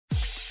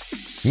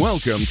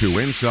Welcome to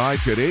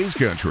Inside Today's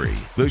Country,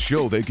 the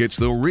show that gets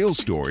the real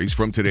stories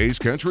from today's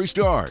country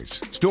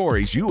stars.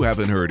 Stories you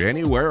haven't heard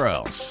anywhere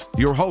else.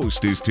 Your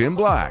host is Tim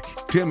Black.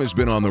 Tim has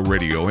been on the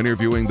radio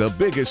interviewing the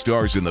biggest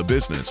stars in the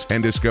business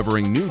and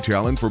discovering new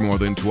talent for more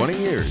than 20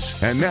 years.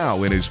 And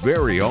now in his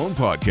very own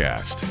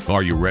podcast.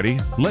 Are you ready?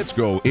 Let's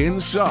go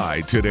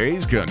inside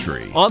today's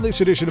country. On this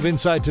edition of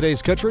Inside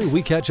Today's Country,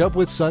 we catch up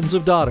with Sons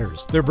of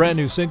Daughters. Their brand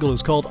new single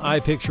is called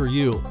I Picture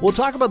You. We'll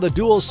talk about the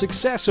duo's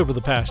success over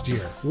the past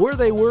year, where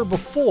they were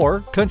before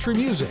country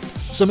music,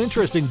 some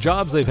interesting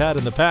jobs they've had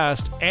in the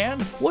past,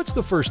 and what's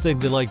the first thing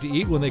they like to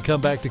eat when they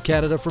come back to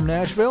Canada from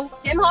Nashville?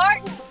 Tim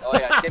Hortons. Oh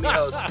yeah, Timmy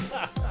Ho's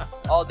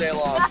all day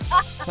long.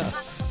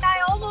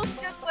 I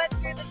almost just went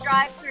through the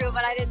drive-thru,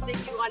 but I didn't think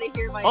you'd want to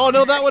hear my Oh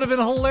no, that would have been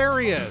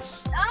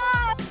hilarious.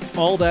 Ah!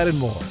 All that and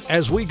more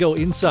as we go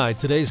inside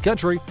today's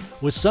country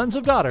with Sons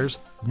of Daughters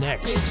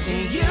next. Picture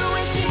you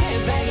with your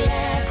head back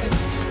laughing,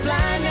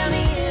 flying down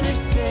the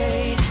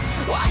interstate,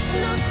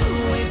 watching those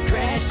blue waves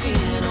crashing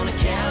on a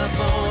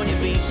California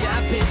beach.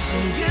 I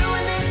picture you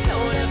in that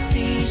torn-up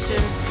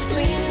t-shirt,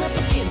 leaning up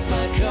against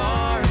my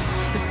car,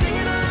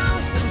 singing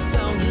along some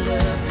song you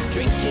love,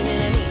 drinking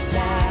in an east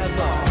side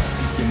bar.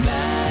 You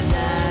might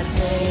not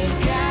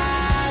think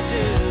I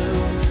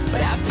do,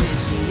 but I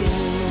picture you.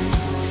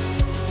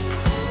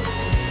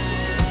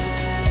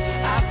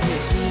 I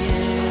picture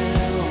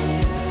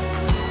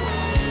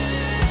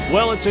you.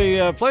 Well, it's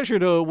a pleasure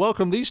to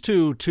welcome these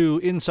two to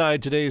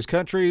Inside Today's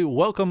Country.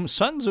 Welcome,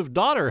 Sons of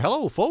Daughter.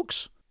 Hello,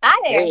 folks. Hi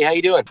there. Hey, how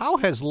you doing? How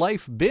has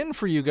life been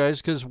for you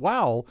guys? Because,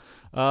 wow,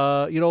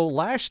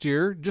 last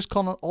year, just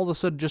all of a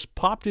sudden just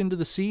popped into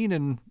the scene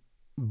and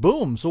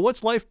boom. So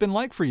what's life been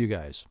like for you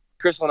guys?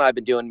 Crystal and I have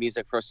been doing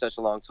music for such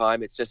a long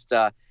time. It's just,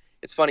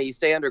 it's funny. You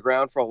stay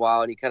underground for a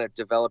while and you kind of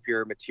develop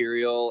your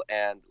material.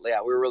 And yeah,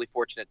 we were really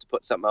fortunate to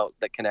put something out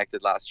that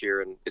connected last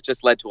year. And it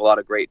just led to a lot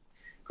of great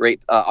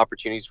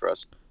opportunities for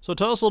us. So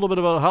tell us a little bit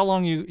about how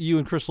long you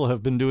and Crystal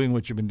have been doing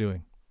what you've been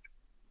doing.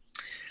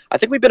 I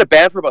think we've been a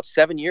band for about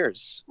 7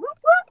 years. Year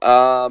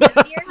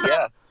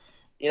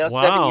Yeah, Wow.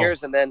 7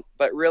 years, and then,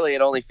 but really,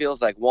 it only feels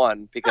like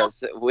one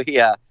because we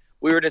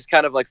were just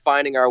kind of like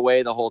finding our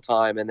way the whole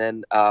time, and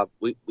then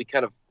we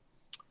kind of,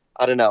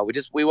 I don't know,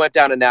 we went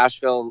down to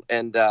Nashville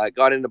and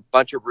got in a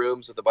bunch of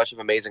rooms with a bunch of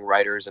amazing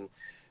writers, and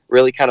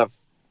really kind of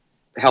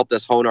helped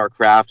us hone our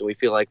craft, and we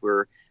feel like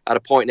we're at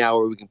a point now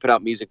where we can put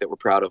out music that we're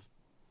proud of.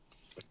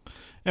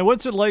 And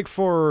what's it like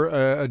for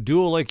a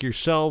duo like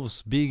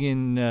yourselves being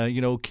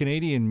in,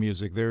 Canadian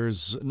music?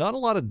 There's not a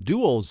lot of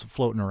duos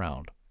floating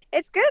around.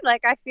 It's good.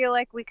 Like, I feel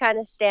like we kind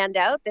of stand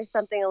out. There's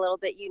something a little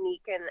bit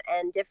unique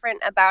and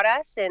different about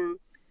us. And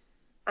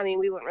I mean,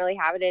 we wouldn't really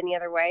have it any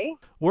other way.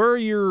 Where are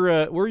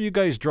you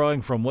guys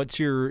drawing from? What's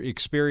your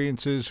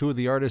experiences? Who are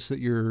the artists that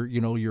you're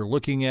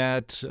looking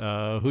at?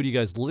 Who do you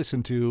guys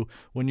listen to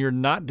when you're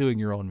not doing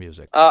your own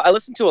music? I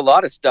listen to a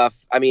lot of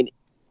stuff. I mean,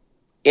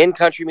 in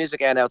country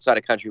music and outside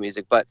of country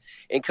music. But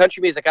in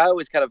country music, I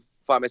always kind of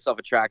find myself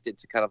attracted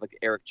to kind of like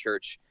Eric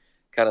Church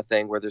kind of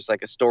thing, where there's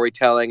like a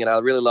storytelling. And I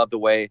really love the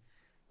way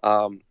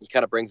he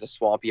kind of brings a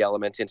swampy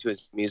element into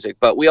his music.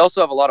 But we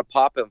also have a lot of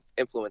pop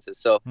influences.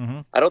 So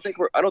I don't think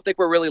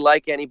we're really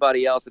like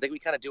anybody else. I think we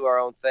kind of do our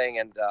own thing,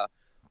 and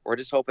we're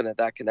just hoping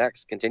that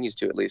continues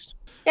to, at least.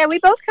 Yeah, we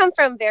both come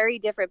from very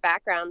different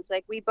backgrounds.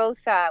 Like, we both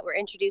were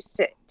introduced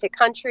to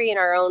country in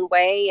our own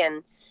way,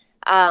 and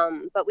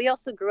but we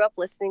also grew up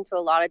listening to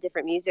a lot of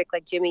different music.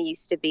 Like, Jimmy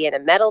used to be in a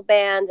metal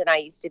band, and I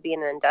used to be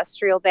in an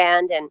industrial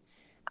band. And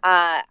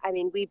I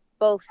mean, we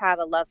both have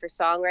a love for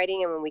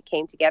songwriting. And when we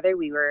came together,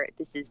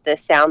 this is the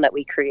sound that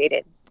we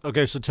created.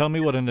 Okay, so tell me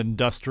what an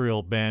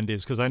industrial band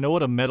is, because I know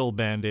what a metal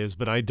band is,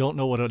 but I don't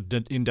know what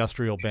an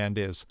industrial band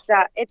is.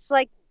 It's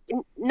like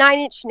Nine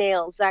Inch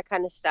Nails, that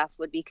kind of stuff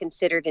would be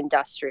considered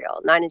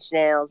industrial. Nine Inch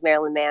Nails,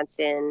 Marilyn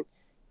Manson,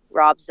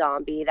 Rob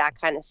Zombie, that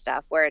kind of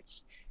stuff, where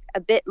it's a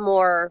bit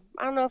more,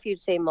 I don't know if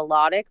you'd say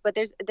melodic, but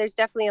there's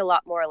definitely a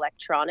lot more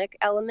electronic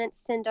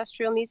elements to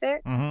industrial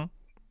music. Mm-hmm.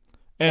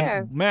 And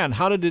Yeah. man,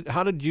 how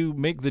did you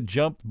make the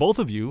jump? Both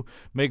of you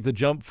make the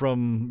jump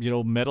from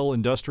metal,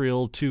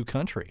 industrial to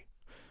country.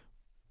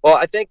 Well,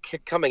 I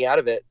think coming out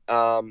of it,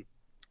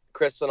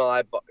 Crystal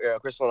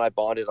and I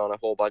bonded on a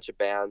whole bunch of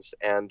bands,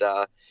 and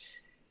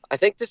I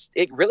think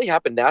it really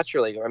happened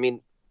naturally. I mean,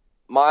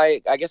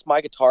 I guess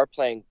my guitar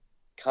playing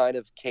kind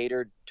of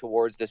catered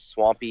towards this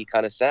swampy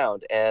kind of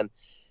sound, and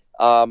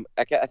I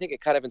think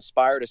it kind of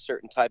inspired a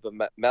certain type of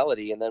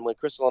melody. And then when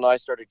Crystal and I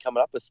started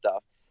coming up with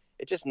stuff,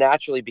 it just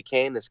naturally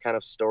became this kind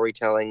of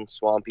storytelling,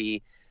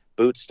 swampy,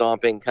 boot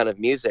stomping kind of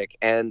music.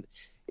 And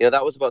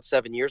that was about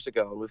 7 years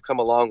ago, and we've come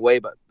a long way,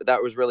 but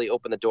that was really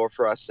opened the door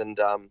for us. And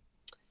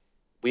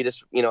we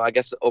just, I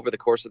guess over the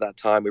course of that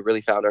time, we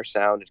really found our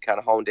sound and kind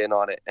of honed in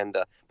on it. And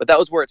but that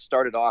was where it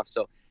started off.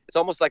 So it's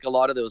almost like a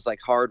lot of those like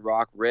hard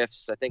rock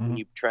riffs. I think when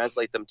you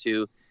translate them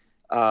to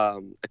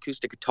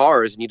acoustic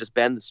guitars and you just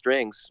bend the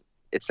strings,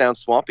 it sounds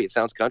swampy. It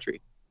sounds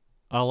country.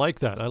 I like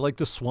that. I like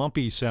the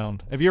swampy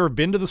sound. Have you ever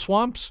been to the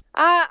swamps?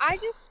 I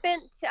just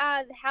spent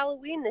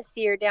Halloween this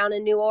year down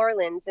in New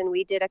Orleans, and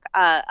we did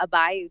a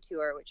bayou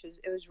tour, which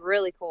was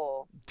really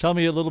cool. Tell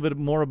me a little bit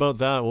more about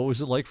that. What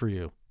was it like for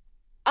you?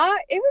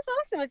 It was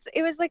awesome.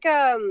 It was like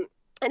an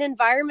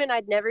environment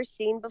I'd never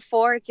seen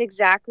before. It's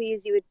exactly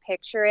as you would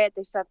picture it.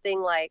 There's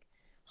something like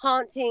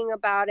haunting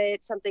about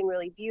it, something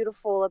really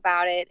beautiful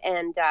about it,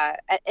 and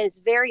it's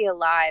very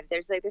alive.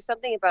 There's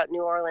something about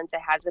New Orleans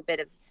that has a bit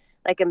of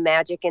like a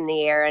magic in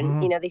the air,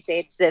 and they say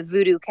it's the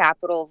voodoo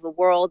capital of the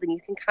world, and you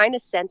can kind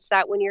of sense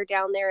that when you're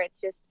down there.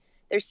 It's just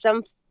there's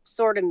some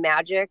sort of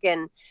magic,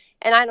 and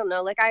I don't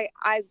know, like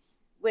I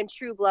when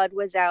True Blood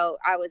was out,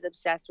 I was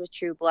obsessed with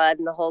True Blood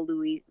and the whole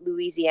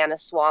Louisiana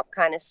swamp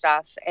kind of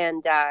stuff,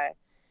 and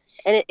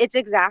it's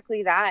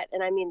exactly that.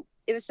 And I mean,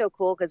 it was so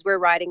cool because we're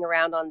riding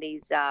around on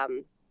these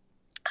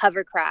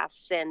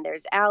hovercrafts, and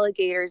there's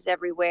alligators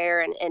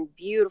everywhere, and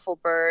beautiful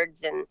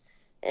birds, and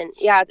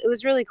yeah, it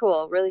was really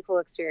cool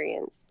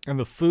experience. And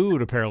the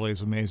food apparently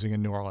is amazing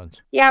in New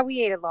Orleans. Yeah,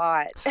 we ate a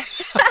lot.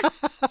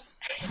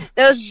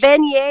 Those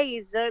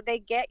beignets, they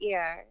get you.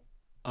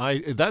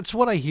 That's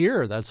what I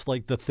hear. That's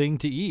like the thing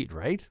to eat,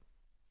 right?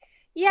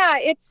 Yeah,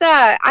 it's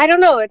I don't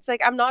know. It's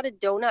like I'm not a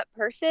donut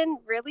person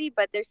really,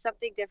 but there's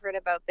something different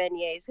about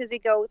beignets because they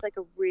go with like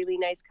a really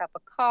nice cup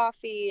of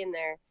coffee, and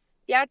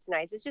yeah, it's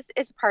nice.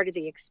 It's part of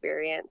the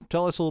experience.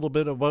 Tell us a little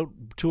bit about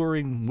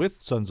touring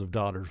with Sons of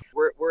Daughters.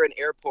 We're in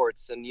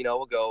airports, and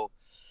we'll go,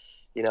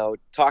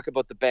 talk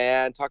about the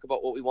band, talk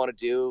about what we want to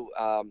do.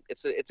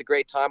 It's a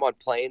great time on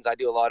planes. I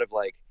do a lot of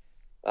like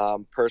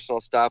personal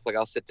stuff. Like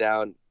I'll sit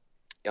down,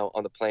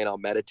 on the plane. I'll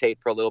meditate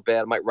for a little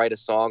bit. I might write a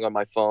song on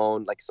my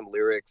phone, like some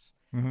lyrics.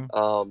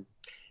 Mm-hmm.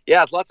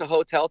 Yeah, it's lots of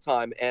hotel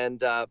time, and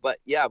but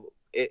yeah,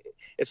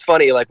 it's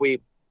funny. Like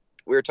we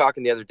were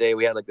talking the other day.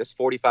 We had like this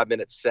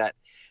 45-minute set,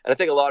 and I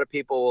think a lot of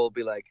people will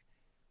be like,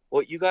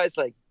 "Well, you guys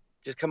like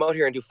just come out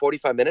here and do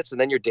 45 minutes,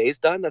 and then your day's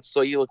done. That's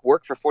so you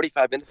work for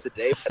 45 minutes a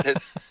day." But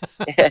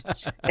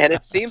and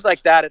it seems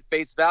like that at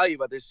face value,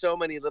 but there's so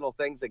many little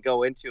things that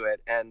go into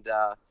it, and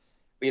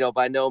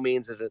by no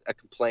means is it a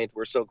complaint.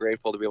 We're so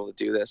grateful to be able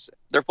to do this.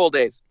 They're full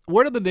days.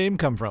 Where did the name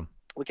come from?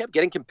 We kept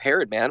getting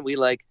compared, man. We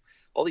like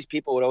all these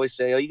people would always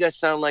say, "Oh, you guys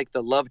sound like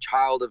the love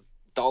child of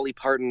Dolly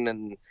Parton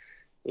and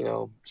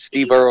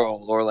Steve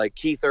Earle, or like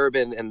Keith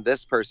Urban and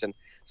this person."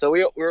 So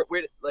we're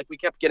like we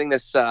kept getting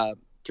this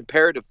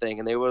comparative thing,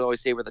 and they would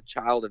always say we're the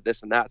child of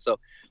this and that. So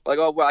like,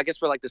 oh well, I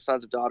guess we're like the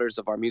sons of daughters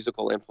of our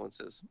musical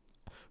influences.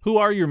 Who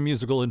are your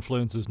musical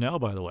influences now,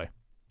 by the way?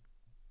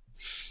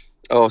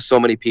 Oh, so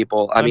many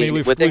people. I mean,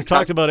 we've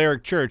talked about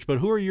Eric Church, but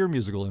who are your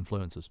musical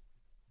influences?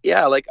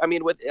 Yeah, like I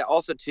mean, with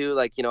also too,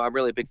 like I'm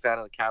really a big fan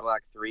of the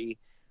Cadillac 3.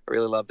 I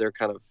really love their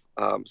kind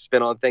of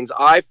spin on things.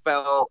 I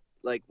felt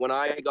like when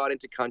I got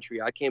into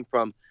country, I came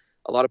from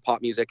a lot of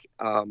pop music.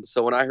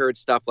 So when I heard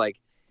stuff like,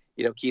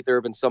 Keith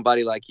Urban,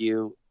 Somebody Like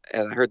You,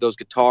 and I heard those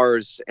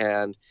guitars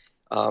and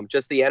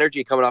just the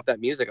energy coming off that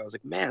music, I was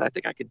like, man, I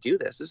think I could do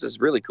this. This is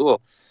really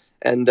cool.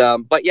 And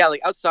but yeah,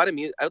 like outside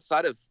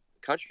of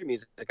country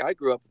music, like I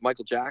grew up with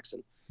Michael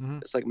Jackson. Mm-hmm.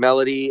 It's like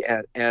melody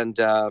and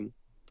yeah,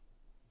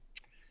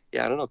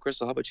 I don't know,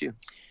 Crystal, how about you?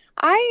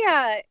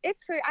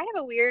 It's great. I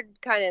have a weird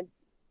kind of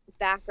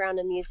background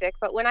in music,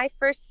 but when I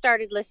first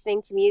started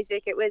listening to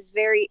music, it was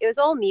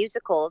all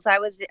musicals. I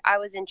was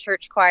in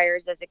church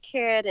choirs as a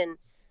kid, and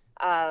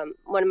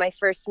one of my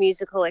first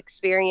musical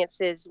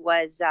experiences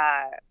was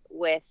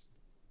with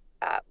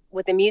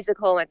a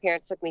musical. My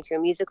parents took me to a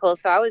musical,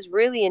 so I was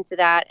really into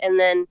that. And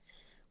then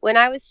when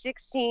I was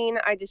 16,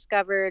 I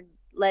discovered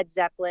Led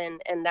Zeppelin,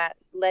 and that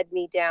led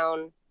me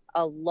down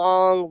a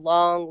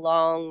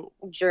long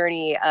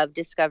journey of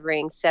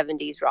discovering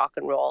 70s rock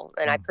and roll.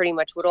 And I pretty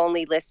much would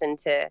only listen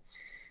to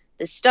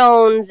the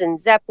Stones and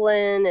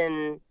Zeppelin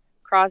and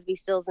Crosby,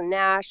 Stills and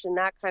Nash and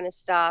that kind of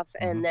stuff.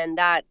 And then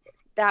that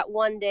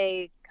one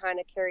day kind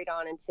of carried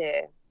on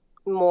into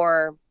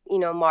more,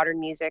 modern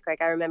music.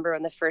 Like I remember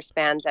one of the first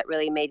bands that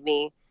really made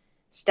me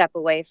step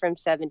away from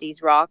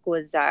 70s rock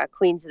was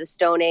Queens of the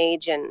Stone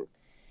Age and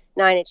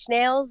Nine Inch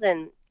Nails.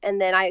 And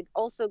then I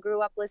also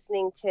grew up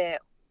listening to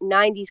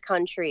 90s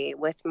country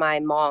with my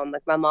mom.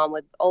 Like my mom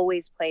would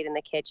always play it in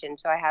the kitchen,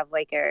 so I have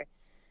like a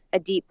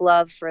deep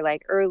love for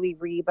like early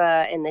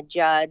Reba and the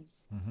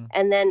Judds.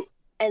 And then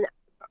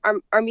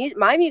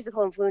my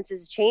musical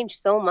influences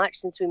changed so much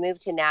since we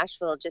moved to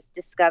Nashville, just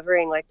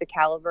discovering like the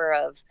caliber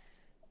of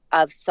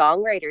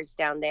songwriters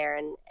down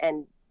there,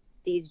 and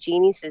these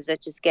geniuses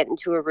that just get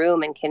into a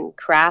room and can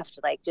craft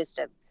like just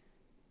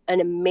an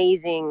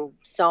amazing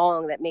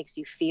song that makes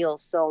you feel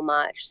so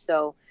much.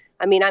 So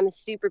I mean, I'm a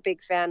super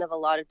big fan of a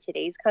lot of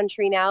today's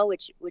country now,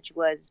 which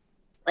was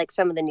like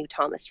some of the new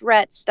Thomas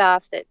Rhett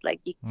stuff that like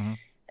the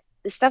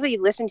stuff that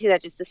you listen to,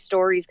 that just the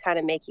stories kind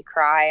of make you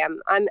cry.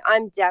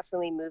 I'm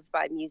definitely moved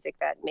by music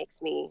that makes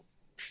me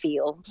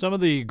feel. Some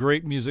of the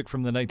great music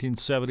from the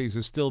 1970s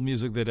is still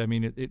music that, I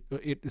mean,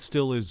 it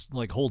still is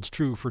like holds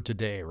true for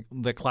today.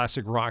 The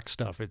classic rock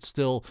stuff. It's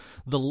still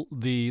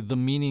the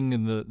meaning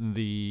and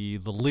the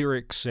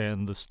lyrics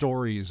and the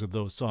stories of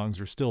those songs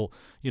are still,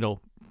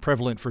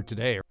 prevalent for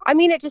today. I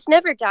mean, it just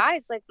never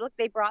dies. Like, look,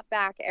 they brought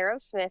back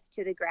Aerosmith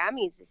to the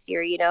Grammys this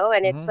year,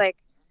 and it's like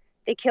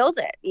they killed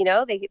it.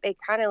 They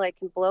kind of like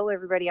can blow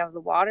everybody out of the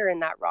water in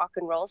that rock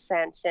and roll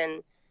sense.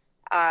 And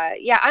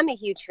I'm a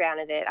huge fan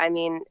of it. I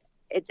mean,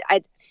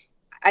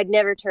 I'd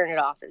never turn it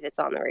off if it's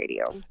on the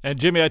radio. And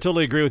Jimmy, I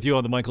totally agree with you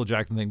on the Michael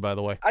Jackson thing, by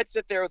the way. I'd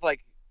sit there with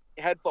like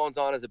headphones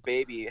on as a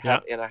baby,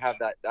 and I have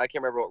that. I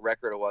can't remember what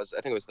record it was.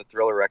 I think it was the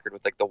Thriller record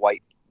with like the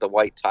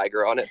white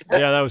tiger on it.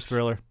 Yeah, that was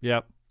Thriller.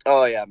 Yep.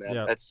 Oh yeah, man.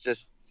 Yep.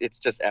 It's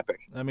just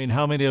epic. I mean,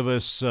 how many of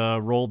us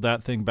rolled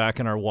that thing back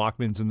in our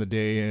Walkmans in the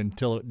day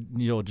until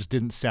it just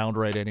didn't sound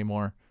right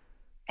anymore?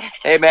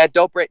 Hey man,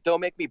 don't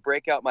make me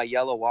break out my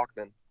yellow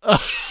Walkman.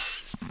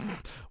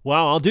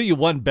 Wow, I'll do you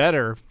one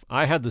better.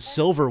 I had the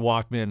silver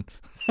Walkman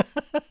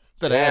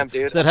that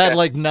had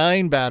like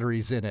 9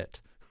 batteries in it.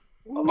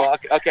 Oh,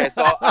 okay,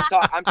 so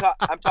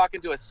I'm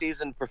talking to a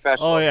seasoned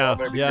professional. Oh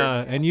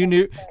yeah. And you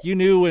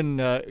knew when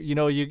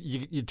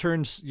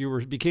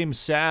you became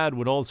sad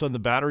when all of a sudden the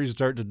batteries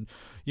start to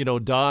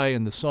die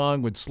and the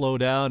song would slow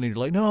down and you're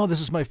like, no,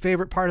 this is my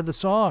favorite part of the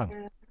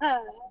song.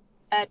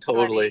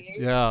 Totally. Funny.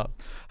 Yeah.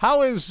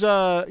 How is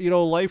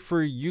life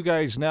for you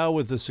guys now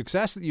with the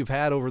success that you've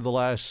had over the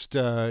last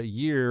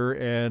year,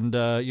 and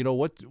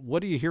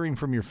what are you hearing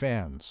from your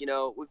fans?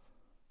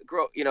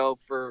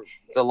 For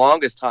the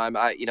longest time,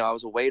 I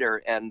was a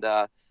waiter, and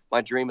my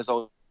dream is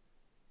always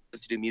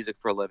to do music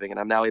for a living, and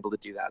I'm now able to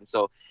do that. And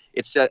so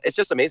it's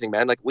just amazing,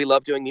 man. Like, we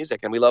love doing music,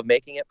 and we love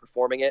making it,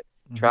 performing it,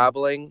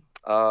 traveling.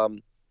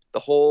 The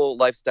whole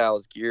lifestyle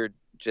is geared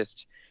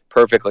just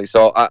perfectly.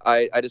 So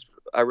I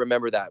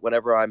remember that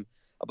whenever I'm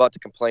about to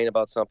complain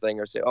about something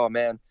or say, oh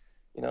man,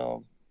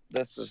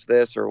 this is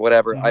this or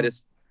whatever.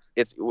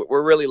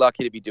 We're really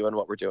lucky to be doing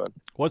what we're doing.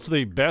 What's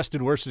the best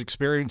and worst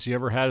experience you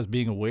ever had as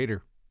being a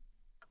waiter?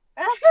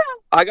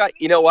 I got,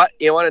 you know what?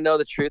 You want to know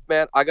the truth,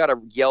 man? I got a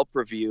Yelp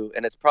review,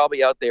 and it's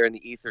probably out there in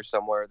the ether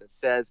somewhere, that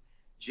says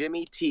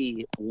Jimmy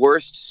T,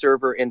 worst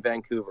server in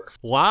Vancouver.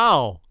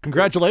 Wow.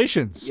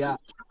 Congratulations. Yeah.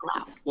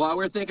 Well,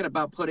 we're thinking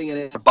about putting it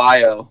in a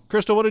bio.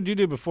 Crystal, what did you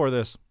do before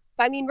this?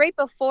 I mean, right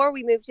before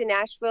we moved to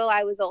Nashville,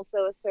 I was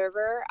also a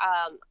server.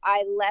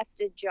 I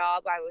left a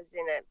job. I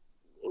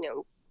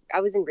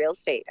was in real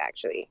estate,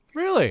 actually.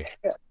 Really?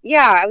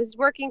 Yeah, I was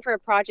working for a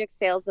project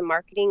sales and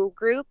marketing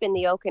group in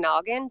the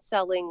Okanagan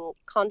selling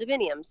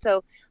condominiums.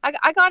 So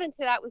I got into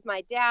that with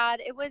my dad.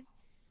 It was,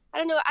 I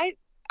don't know,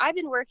 I've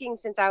been working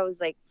since I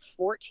was like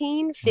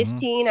 14,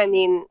 15. I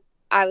mean,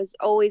 I was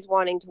always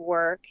wanting to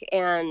work.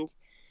 And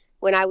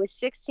when I was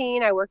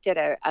 16, I worked at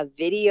a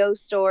video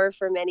store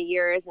for many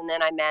years. And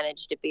then I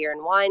managed a beer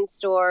and wine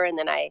store. And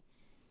then I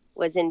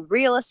was in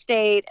real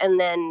estate, and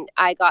then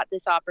I got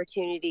this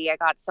opportunity. I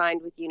got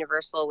signed with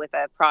Universal with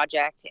a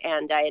project,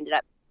 and I ended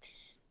up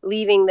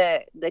leaving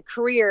the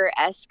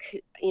career-esque,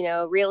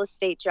 real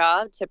estate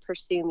job to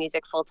pursue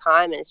music full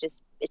time, and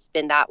it's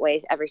been that way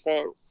ever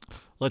since.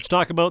 Let's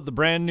talk about the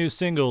brand new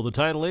single. The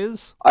title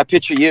is I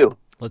Picture You.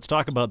 Let's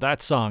talk about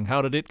that song.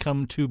 How did it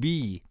come to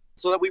be?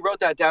 So that we wrote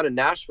that down in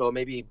Nashville,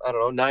 maybe, I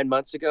don't know, 9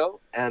 months ago,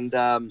 and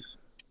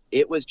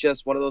it was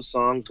just one of those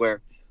songs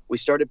where we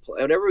started,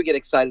 whenever we get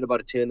excited about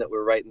a tune that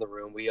we're right in the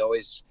room, we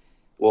always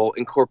will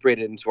incorporate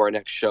it into our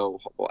next show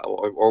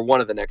or one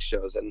of the next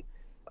shows. And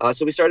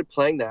so we started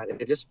playing that,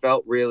 and it just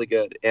felt really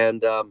good.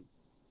 And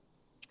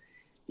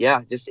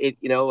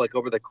like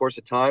over the course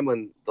of time,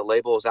 when the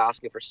label was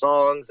asking for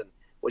songs and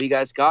what do you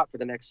guys got for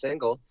the next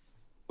single,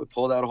 we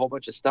pulled out a whole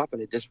bunch of stuff,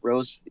 and it just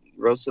rose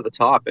to the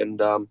top. And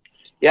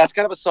it's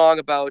kind of a song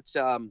about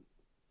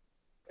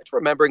it's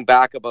remembering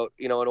back about,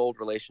 an old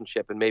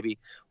relationship, and maybe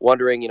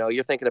wondering,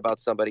 you're thinking about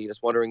somebody,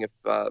 just wondering if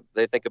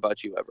they think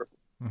about you ever.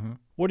 Mm-hmm.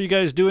 What are you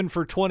guys doing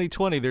for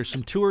 2020? There's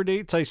some tour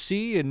dates I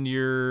see, and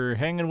you're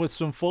hanging with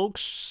some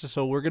folks,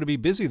 so we're going to be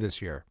busy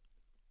this year.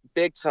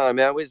 Big time,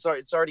 man.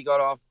 It's already got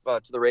off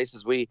to the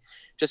races. We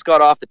just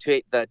got off the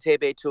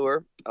Tebe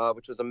tour,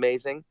 which was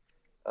amazing.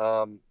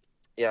 I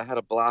had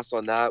a blast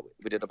on that.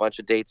 We did a bunch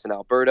of dates in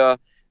Alberta,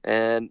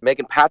 and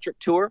Megan Patrick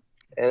tour.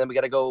 And then we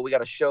got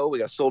a show. We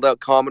got a sold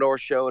out Commodore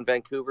show in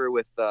Vancouver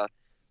with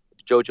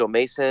Jojo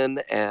Mason.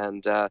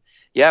 And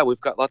we've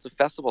got lots of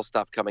festival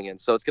stuff coming in.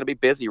 So it's going to be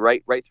busy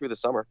right through the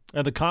summer.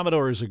 And the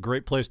Commodore is a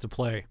great place to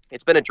play.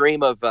 It's been a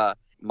dream of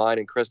mine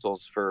and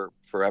Crystal's for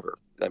forever.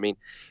 I mean,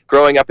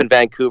 growing up in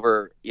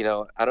Vancouver,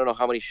 I don't know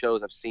how many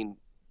shows I've seen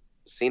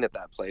at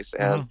that place.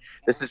 And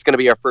this is going to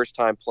be our first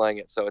time playing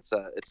it. So it's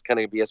going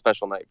to be a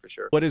special night for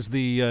sure. What is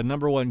the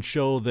number one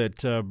show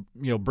that,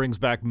 brings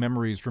back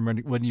memories from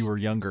when you were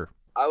younger?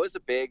 I was a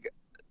big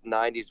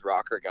 90s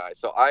rocker guy.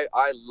 So I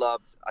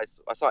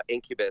saw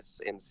Incubus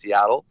in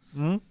Seattle,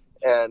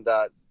 and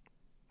I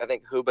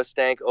think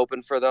Hoobastank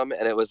opened for them,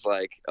 and it was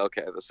like,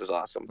 okay, this is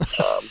awesome.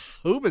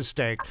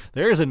 Hoobastank.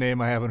 There's a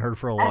name I haven't heard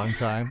for a long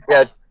time.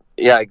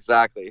 Yeah,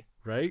 exactly.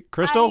 right?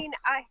 Crystal? I mean,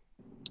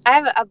 I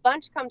have a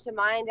bunch come to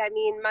mind. I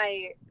mean,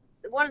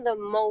 one of the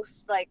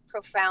most like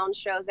profound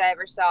shows I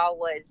ever saw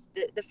was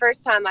the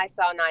first time I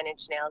saw Nine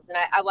Inch Nails, and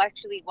I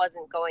actually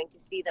wasn't going to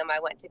see them. I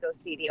went to go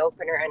see the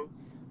opener, and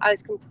I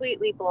was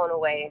completely blown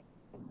away.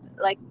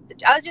 Like,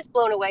 I was just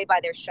blown away by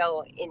their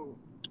show in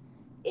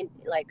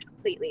like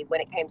completely when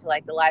it came to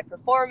like the live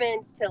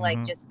performance, to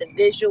like just the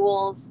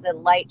visuals, the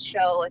light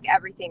show, like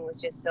everything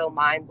was just so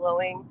mind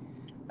blowing.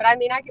 But I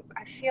mean, I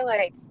feel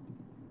like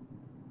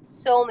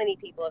so many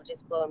people have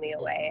just blown me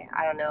away.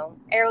 I don't know.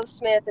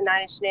 Aerosmith, the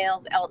Nine Inch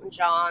Nails, Elton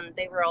John,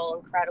 they were all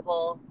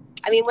incredible.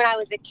 I mean, when I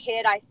was a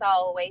kid, I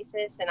saw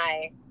Oasis, and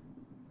I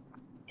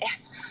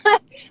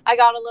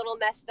got a little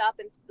messed up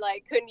and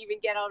like couldn't even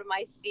get out of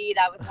my seat.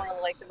 That was one of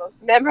like the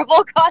most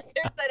memorable concerts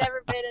I'd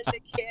ever been as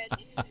a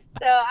kid.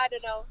 So I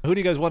don't know. Who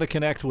do you guys want to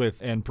connect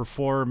with and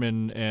perform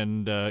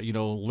and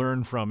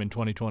learn from in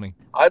 2020?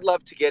 I'd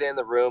love to get in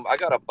the room. I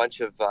got a bunch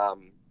of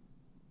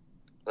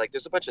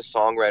there's a bunch of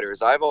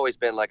songwriters. I've always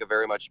been like a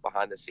very much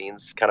behind the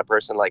scenes kind of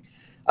person. Like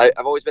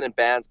I've always been in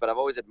bands, but I've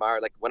always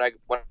admired, like when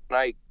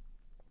I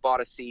bought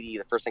a CD,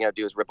 the first thing I'd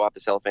do is rip off the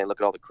cellophane, look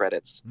at all the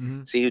credits,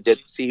 see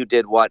who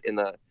did what in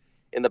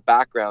the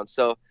background.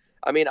 So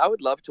I mean, I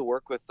would love to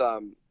work with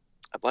a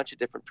bunch of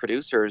different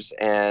producers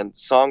and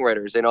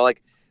songwriters. You know,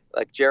 like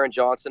Jaron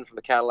Johnson from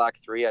the Cadillac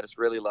 3. I just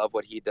really love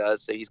what he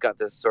does. So he's got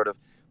this sort of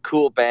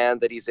cool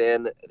band that he's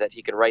in, that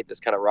he can write this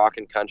kind of rock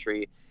and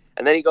country.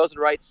 And then he goes and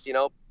writes,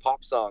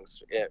 pop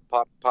songs,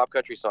 pop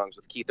country songs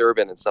with Keith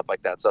Urban and stuff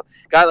like that. So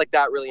a guy like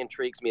that really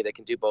intrigues me. That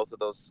can do both of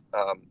those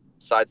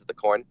sides of the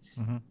coin.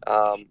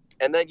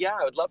 And then,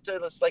 I would love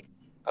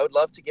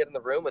to get in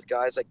the room with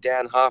guys like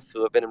Dan Huff,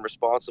 who have been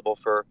responsible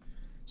for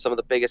some of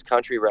the biggest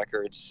country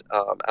records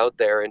out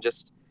there, and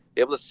just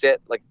be able to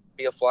sit, like,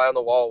 be a fly on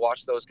the wall,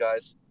 watch those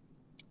guys.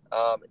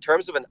 In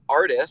terms of an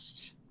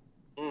artist,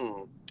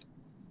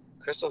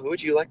 Crystal, who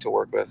would you like to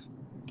work with?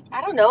 I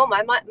don't know.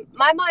 My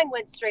mind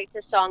went straight to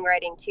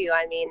songwriting too.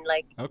 I mean,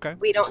 like, okay,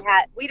 we don't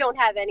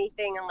have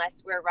anything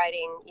unless we're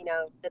writing,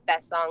 the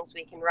best songs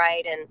we can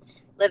write. And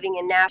living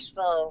in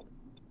Nashville,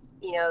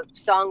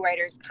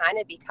 songwriters kind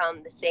of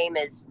become the same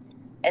as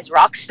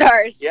rock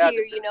stars too.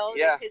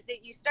 Because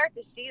you start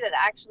to see that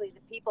actually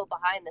the people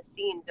behind the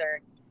scenes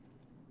are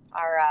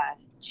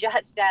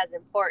just as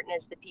important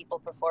as the people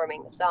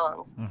performing the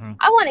songs.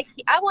 I want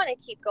to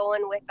keep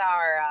going with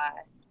our.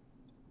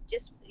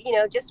 Just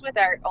with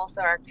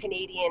our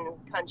Canadian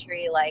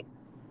country, like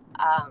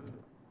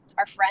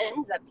our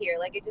friends up here.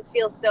 Like, it just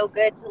feels so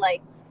good to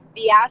like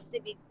be asked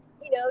to be,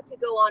 to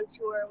go on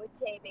tour with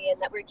Tebe,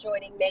 and that we're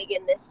joining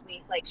Megan this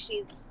week. Like,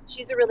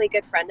 she's a really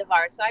good friend of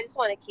ours. So I just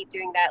want to keep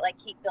doing that, like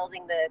keep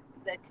building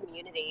the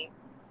community.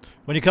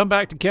 When you come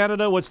back to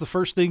Canada, what's the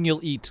first thing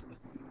you'll eat?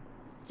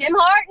 Tim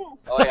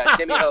Hortons. Oh yeah,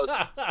 Timmy Ho's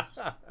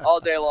all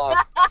day long.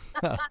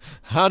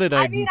 How did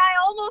I? I mean, I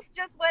almost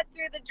just went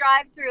through the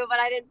drive-thru, but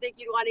I didn't think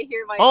you'd want to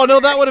hear my. Oh no,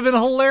 that would have been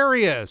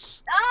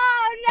hilarious.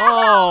 Oh no!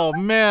 Oh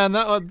man,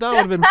 that would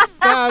have been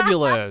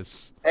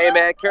fabulous. Hey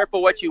man,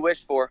 careful what you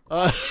wish for.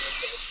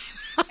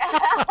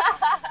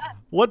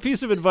 What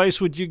piece of advice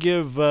would you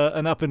give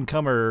an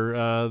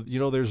up-and-comer?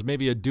 There's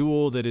maybe a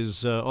duo that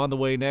is on the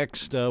way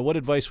next. What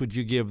advice would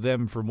you give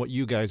them from what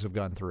you guys have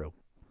gone through?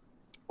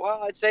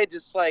 Well, I'd say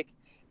just like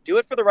do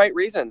it for the right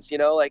reasons.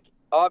 Like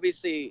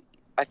obviously,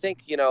 I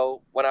think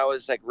when I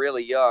was like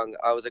really young,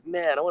 I was like,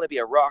 man, I want to be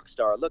a rock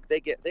star. Look,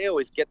 they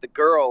always get the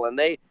girl, and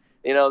they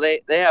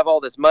have all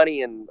this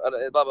money and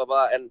blah blah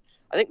blah. And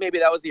I think maybe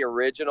that was the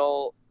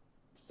original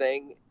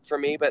thing for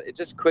me, but it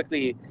just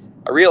quickly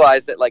I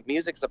realized that like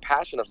music's a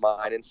passion of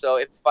mine, and so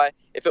if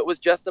it was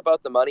just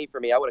about the money for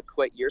me, I would have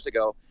quit years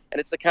ago.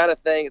 And it's the kind of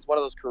thing, it's one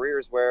of those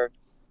careers where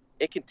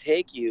it can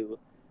take you,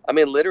 I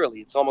mean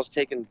literally, it's almost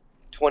taken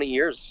 20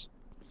 years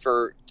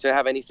to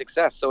have any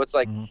success. So it's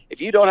like if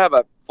you don't have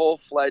a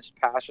full-fledged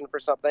passion for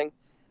something,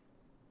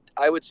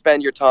 I would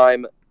spend your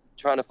time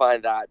trying to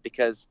find that,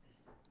 because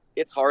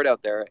it's hard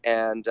out there,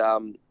 and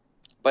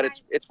but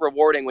it's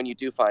rewarding when you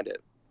do find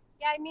it.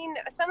 Yeah, I mean,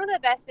 some of the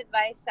best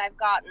advice I've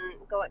gotten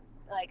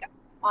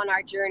on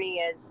our journey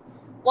is,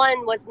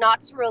 one was not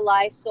to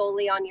rely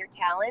solely on your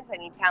talent. I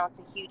mean, talent's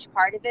a huge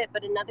part of it,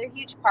 but another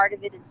huge part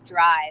of it is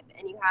drive,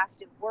 and you have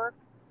to work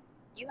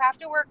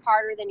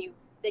harder than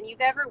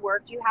you've ever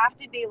worked. You have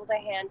to be able to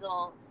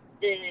handle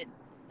the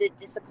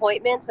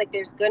disappointments. Like,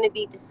 there's going to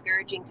be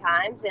discouraging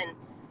times, and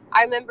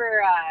I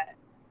remember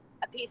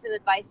a piece of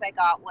advice I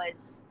got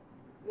was,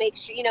 make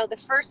sure the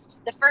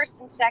first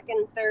and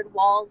second, third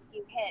walls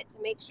you hit, to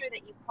make sure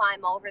that you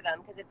climb over them,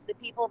 because it's the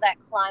people that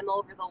climb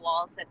over the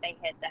walls that they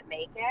hit that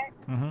make it.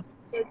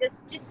 So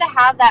just to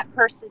have that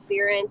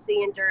perseverance,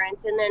 the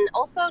endurance, and then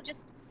also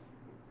just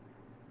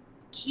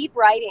keep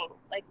writing,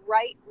 like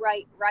write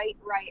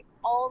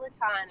all the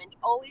time, and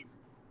always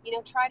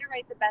try to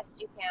write the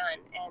best you can,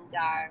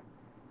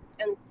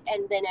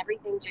 and then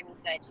everything Jimmy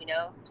said,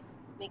 just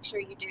make sure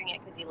you're doing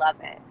it because you love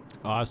it.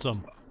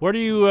 Awesome. Where do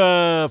you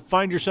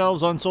find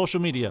yourselves on social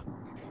media?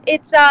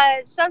 It's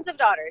Sons of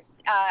Daughters.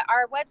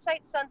 Our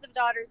website,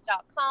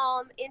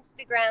 sonsofdaughters.com.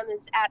 Instagram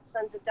is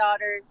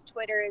 @sonsofdaughters.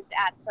 Twitter is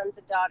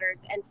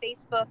 @sonsofdaughters. And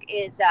Facebook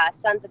is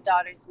Sons of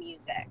Daughters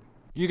Music.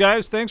 You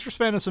guys, thanks for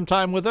spending some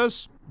time with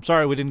us.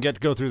 Sorry we didn't get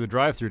to go through the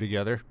drive-thru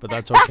together, but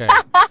that's okay.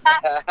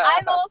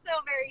 I'm also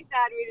very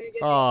sad we didn't get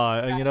to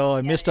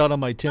I missed out on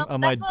my That's the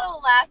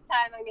last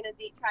time I'm going to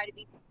try to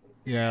be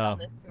Yeah, on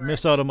this tour.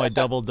 missed out on my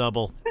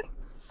double-double.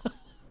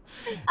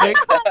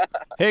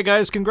 Hey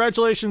guys,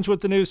 congratulations with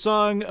the new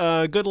song.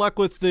 Good luck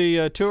with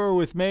the tour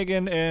with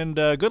Megan, and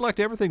good luck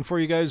to everything for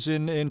you guys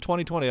in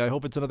 2020. I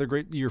hope it's another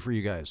great year for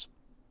you guys.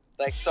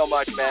 Thanks so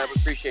much, man.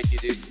 We appreciate you,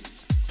 dude.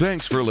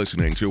 Thanks for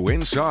listening to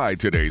Inside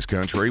Today's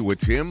Country with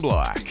Tim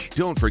Black.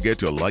 Don't forget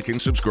to like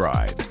and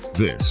subscribe.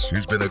 This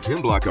has been a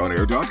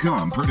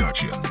TimBlackOnAir.com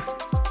production.